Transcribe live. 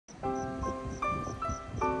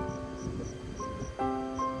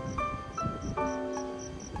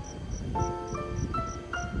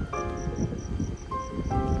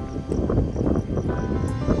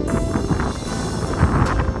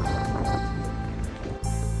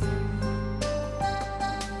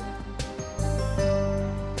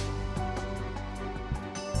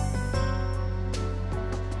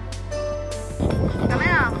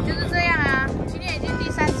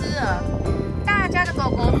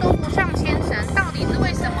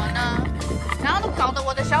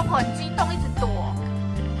狗很激动，一直躲。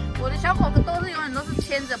我的小狗都是永远都是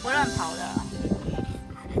牵着不乱跑的。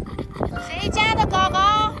谁家的狗狗？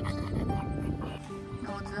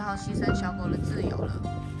那我只好牺牲小狗的自由了，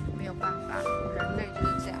没有办法，人类就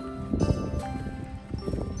是这样。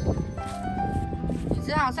你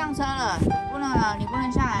只好上车了，你不能了，你不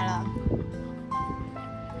能下来了。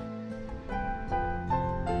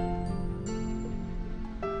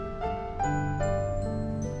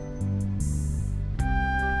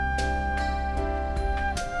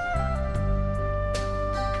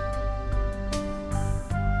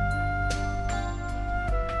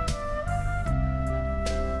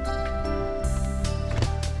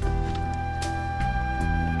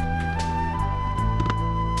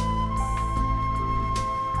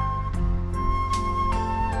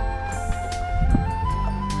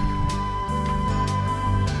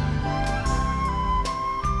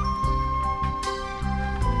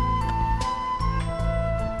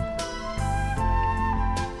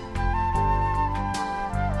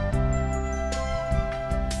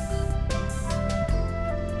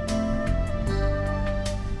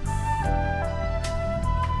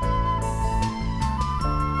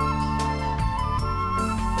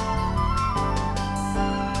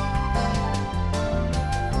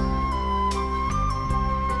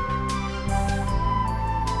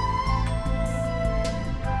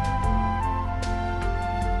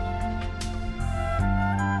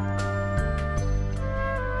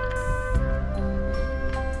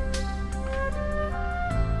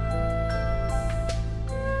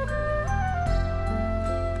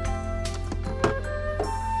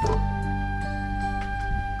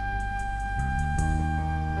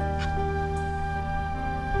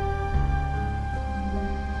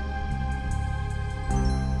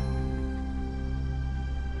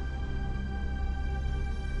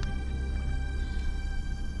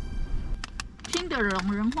听的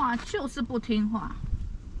懂人话就是不听话。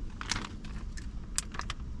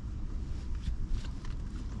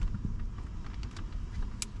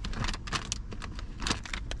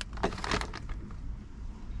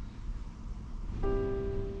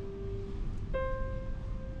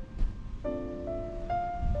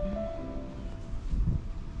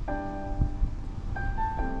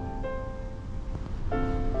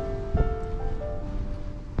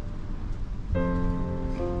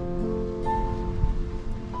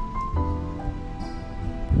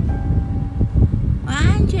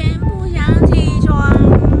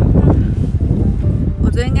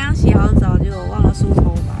洗好澡，结果忘了梳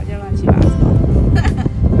头发，就乱七八糟。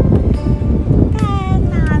天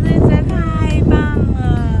哪，这实在太棒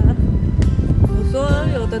了！我所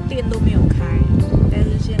有的店都没有开，但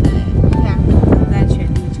是现在太阳能在全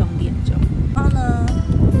力充电中。然后呢，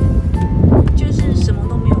就是什么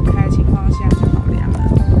都没有开的情况下就好凉了，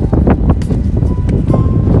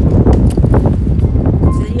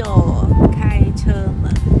只有开车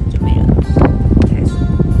门就没了。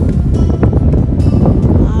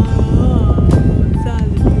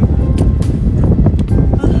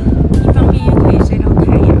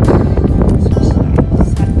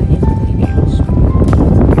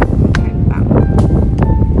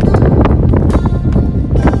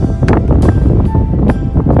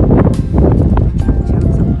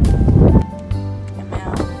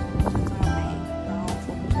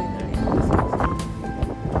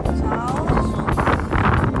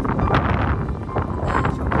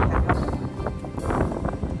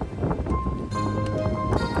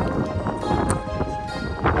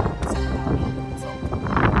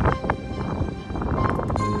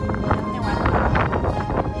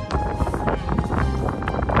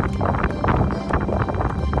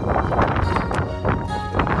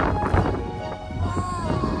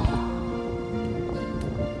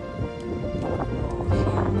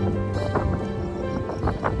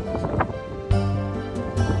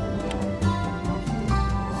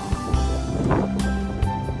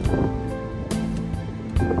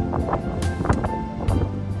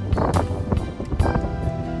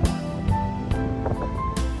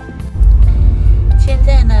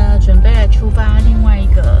 出发另外一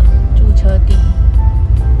个驻车地，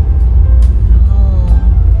然后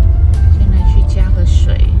先来去加个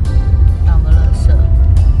水，倒个垃圾。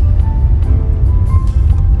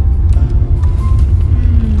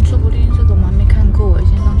说不定这个我们还没看过，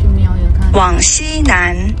先上去瞄一看。往西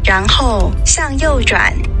南，然后向右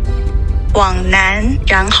转。往南，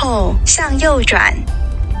然后向右转。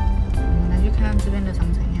我们来去看这边的长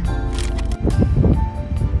怎样。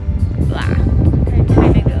哇！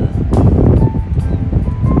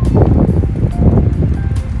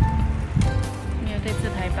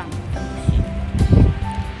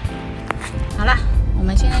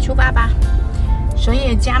 出发吧！水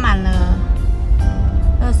也加满了，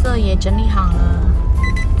垃圾也整理好了。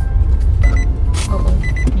哦哦，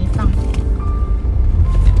没放。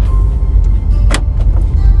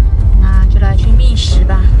那就来去觅食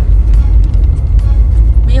吧。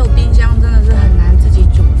没有冰箱真的是很难自己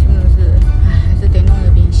煮，真的是，哎，还是得弄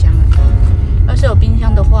个冰箱。要是有冰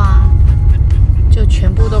箱的话，就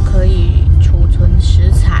全部都可以储存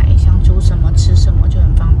食材，想煮什么吃什么就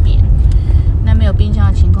很方便。那没有冰箱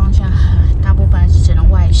的情况下，大部分还是只能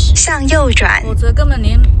外食。向右转，否则根本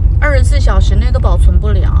连24小时内都保存不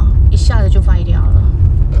了，一下子就坏掉了。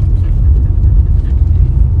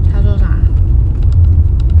他说啥？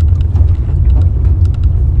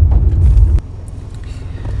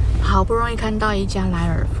好不容易看到一家莱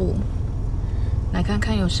尔富，来看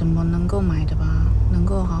看有什么能够买的吧，能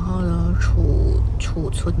够好好的储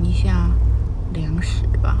存一下粮食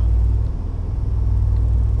吧。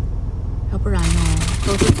要不然呢，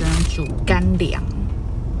都是只能煮干粮。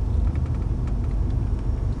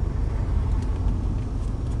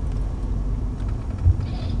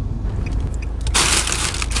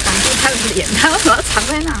挡住他的脸，他为什么要藏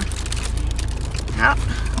在那？好，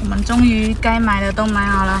我们终于该买的都买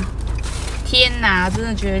好了。天哪，真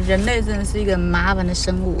的觉得人类真的是一个很麻烦的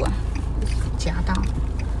生物啊！夹到，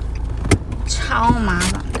超麻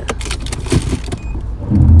烦的。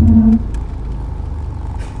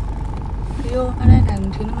哎呦，安奈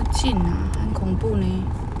两停那么近啊，很恐怖呢。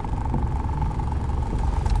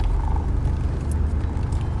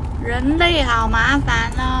人类好麻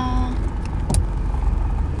烦哦。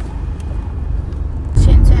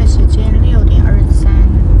现在时间6点23。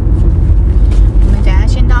我们等下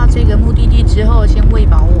先到这个目的地之后，先喂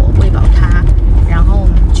饱我，喂饱他，然后我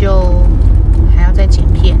们就还要再剪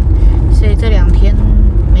片，所以这2天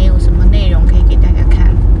没有什么内容可以给大家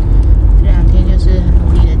看。这2天就是很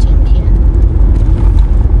努力的剪片，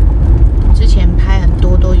之前拍很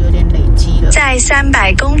多都有点累积了。在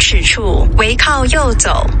300公尺处为靠右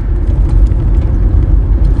走。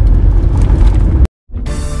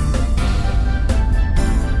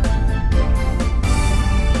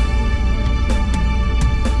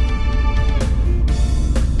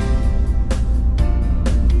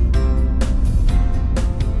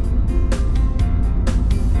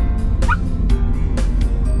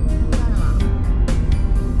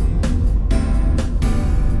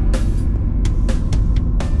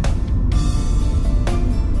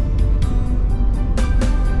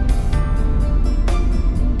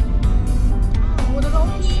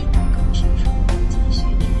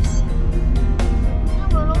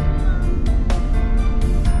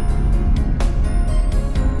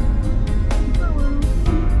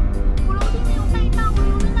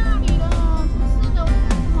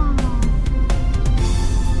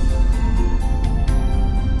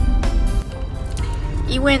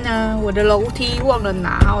因为呢，我的楼梯忘了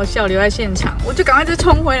拿，好笑，留在现场，我就赶快再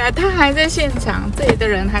冲回来，他还在现场，这里的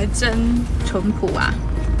人还真淳朴啊。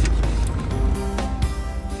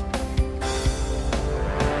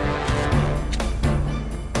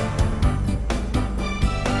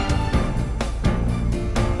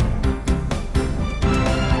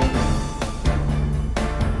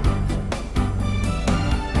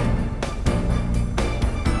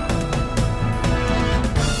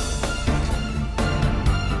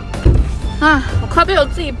啊！我快被我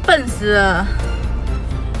自己笨死了。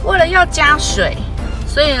为了要加水，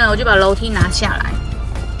所以呢，我就把楼梯拿下来。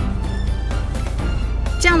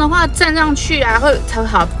这样的话，站上去啊，才会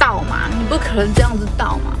好倒嘛。你不可能这样子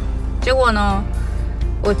倒嘛。结果呢，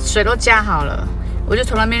我水都加好了，我就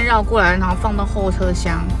从那边绕过来，然后放到后车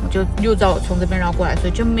厢，我就又从这边绕过来，所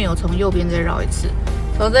以就没有从右边再绕一次。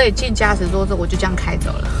从这里进驾驶座之后，我就这样开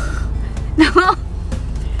走了。然后。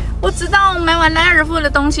我直到买完莱尔富的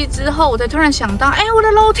东西之后，我才突然想到，哎，我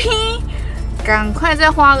的楼梯，赶快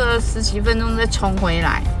再花个10几分钟再冲回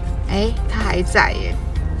来。哎，它还在耶。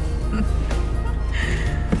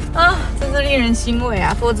啊，真是令人欣慰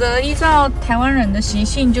啊！否则依照台湾人的习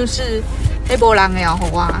性，就是黑波浪要好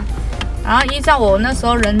啊。然后依照我那时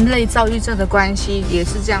候人类躁郁症的关系，也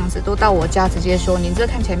是这样子，都到我家直接说，你这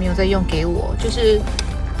看起来没有在用，给我，就是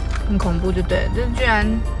很恐怖，就对了，就是居然。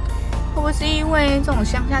会不会是因为这种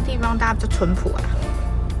乡下地方大家比较淳朴啊？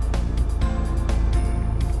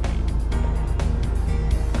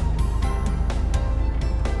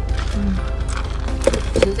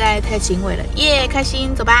实在太欣慰了，耶，开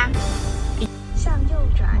心，走吧。向右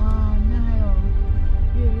转。哇，那还有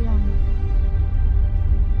月亮。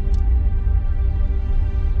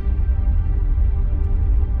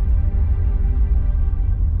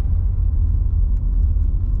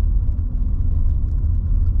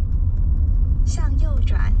向右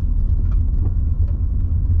转。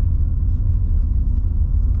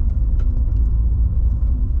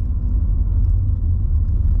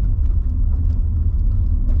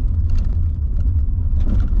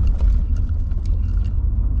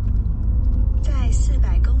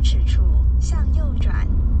400公尺处向右转。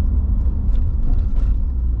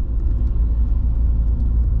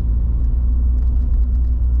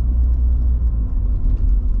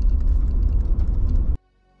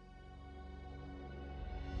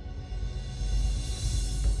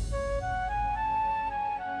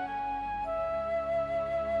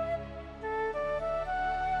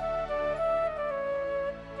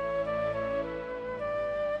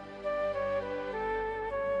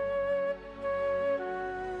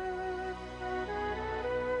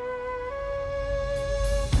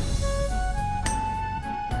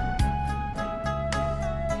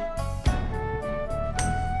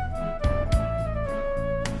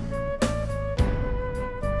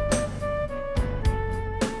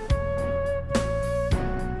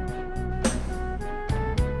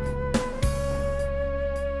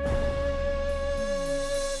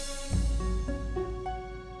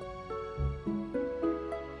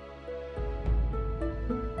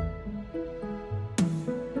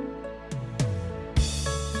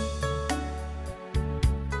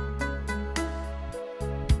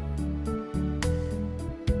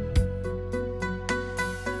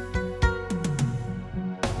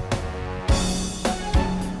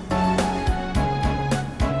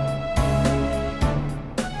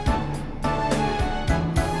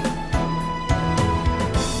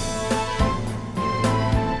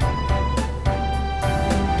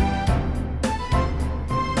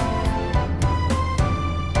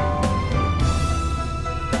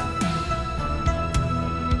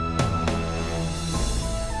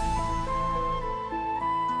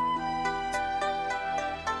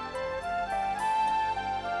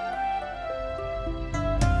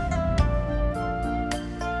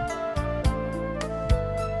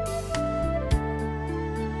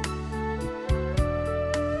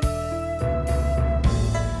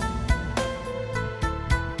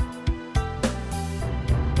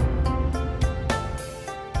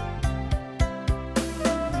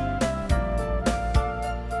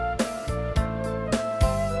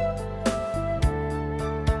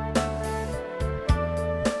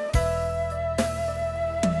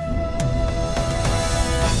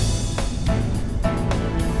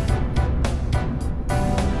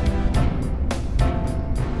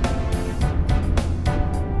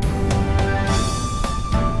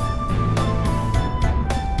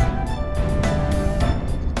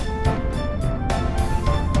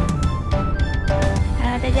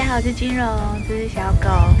大家好，我是金蓉，这是小狗。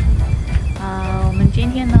我们今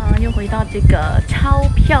天呢又回到这个超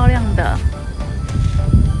漂亮的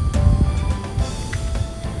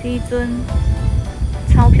这一尊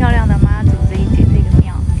超漂亮的妈祖这个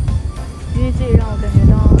庙，因为这里让我感觉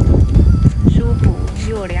到很舒服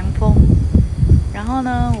又有凉风。然后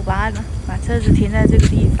呢，我把车子停在这个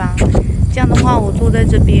地方，这样的话我坐在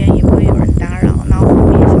这边也不会有人打扰，然后后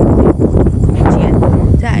面小朋友空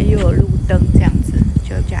间，再来又有路灯，这样子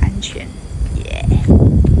就比较安全。耶、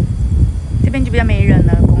这边就比较没人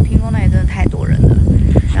了，拱天宫那里真的太多人了。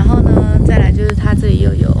然后呢，再来就是它这里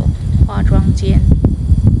又有化妆间，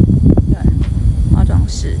对，化妆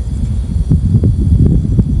室。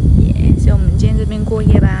耶、所以我们今天这边过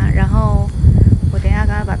夜吧。然后我等一下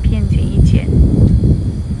赶快把片剪一剪。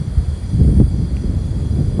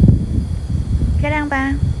漂亮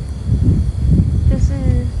吧？就是，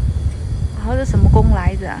然后是什么宫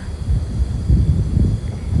来着啊？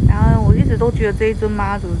然后我一直都觉得这一尊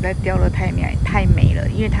妈祖在雕的太美了，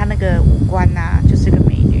因为她那个五官啊，就是个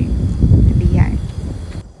美女，很厉害。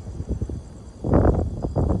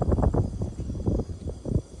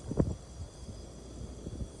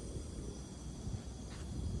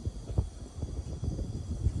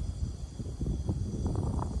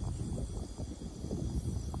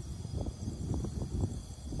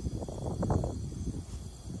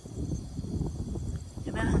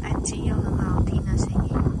有没有很安静又很好听的声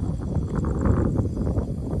音？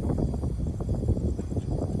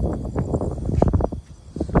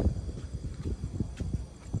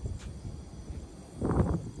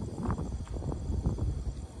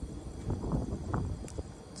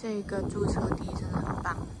这个驻车地真的很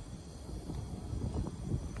棒。